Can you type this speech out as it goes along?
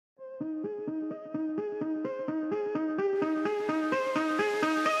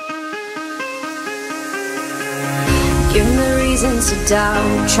Give them the reasons to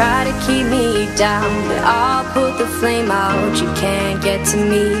doubt, try to keep me down, but I'll put the flame out, you can't get to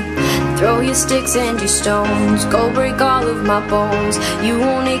me. Throw your sticks and your stones, go break all of my bones, you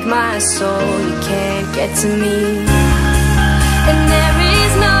won't ache my soul, you can't get to me. And there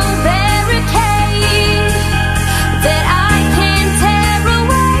is no barricade that I can tear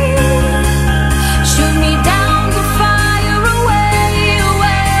away. Shoot me down to fire away,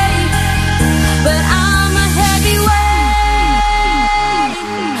 away. But I'm a heavyweight,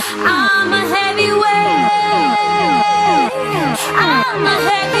 I'm a heavyweight, I'm a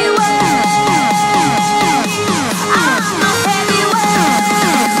heavyweight.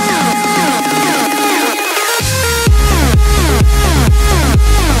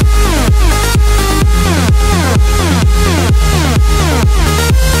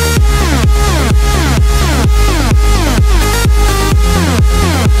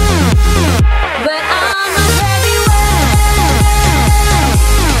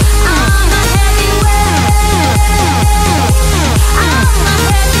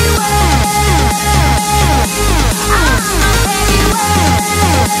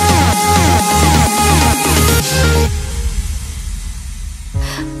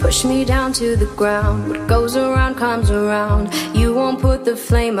 Push me down to the ground, what goes around comes around. You won't put the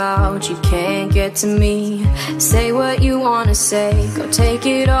flame out, you can't get to me. Say what you wanna say, go take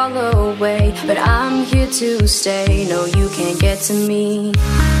it all away, but I'm here to stay, no you can't get to me.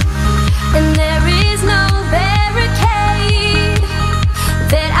 And there is no barricade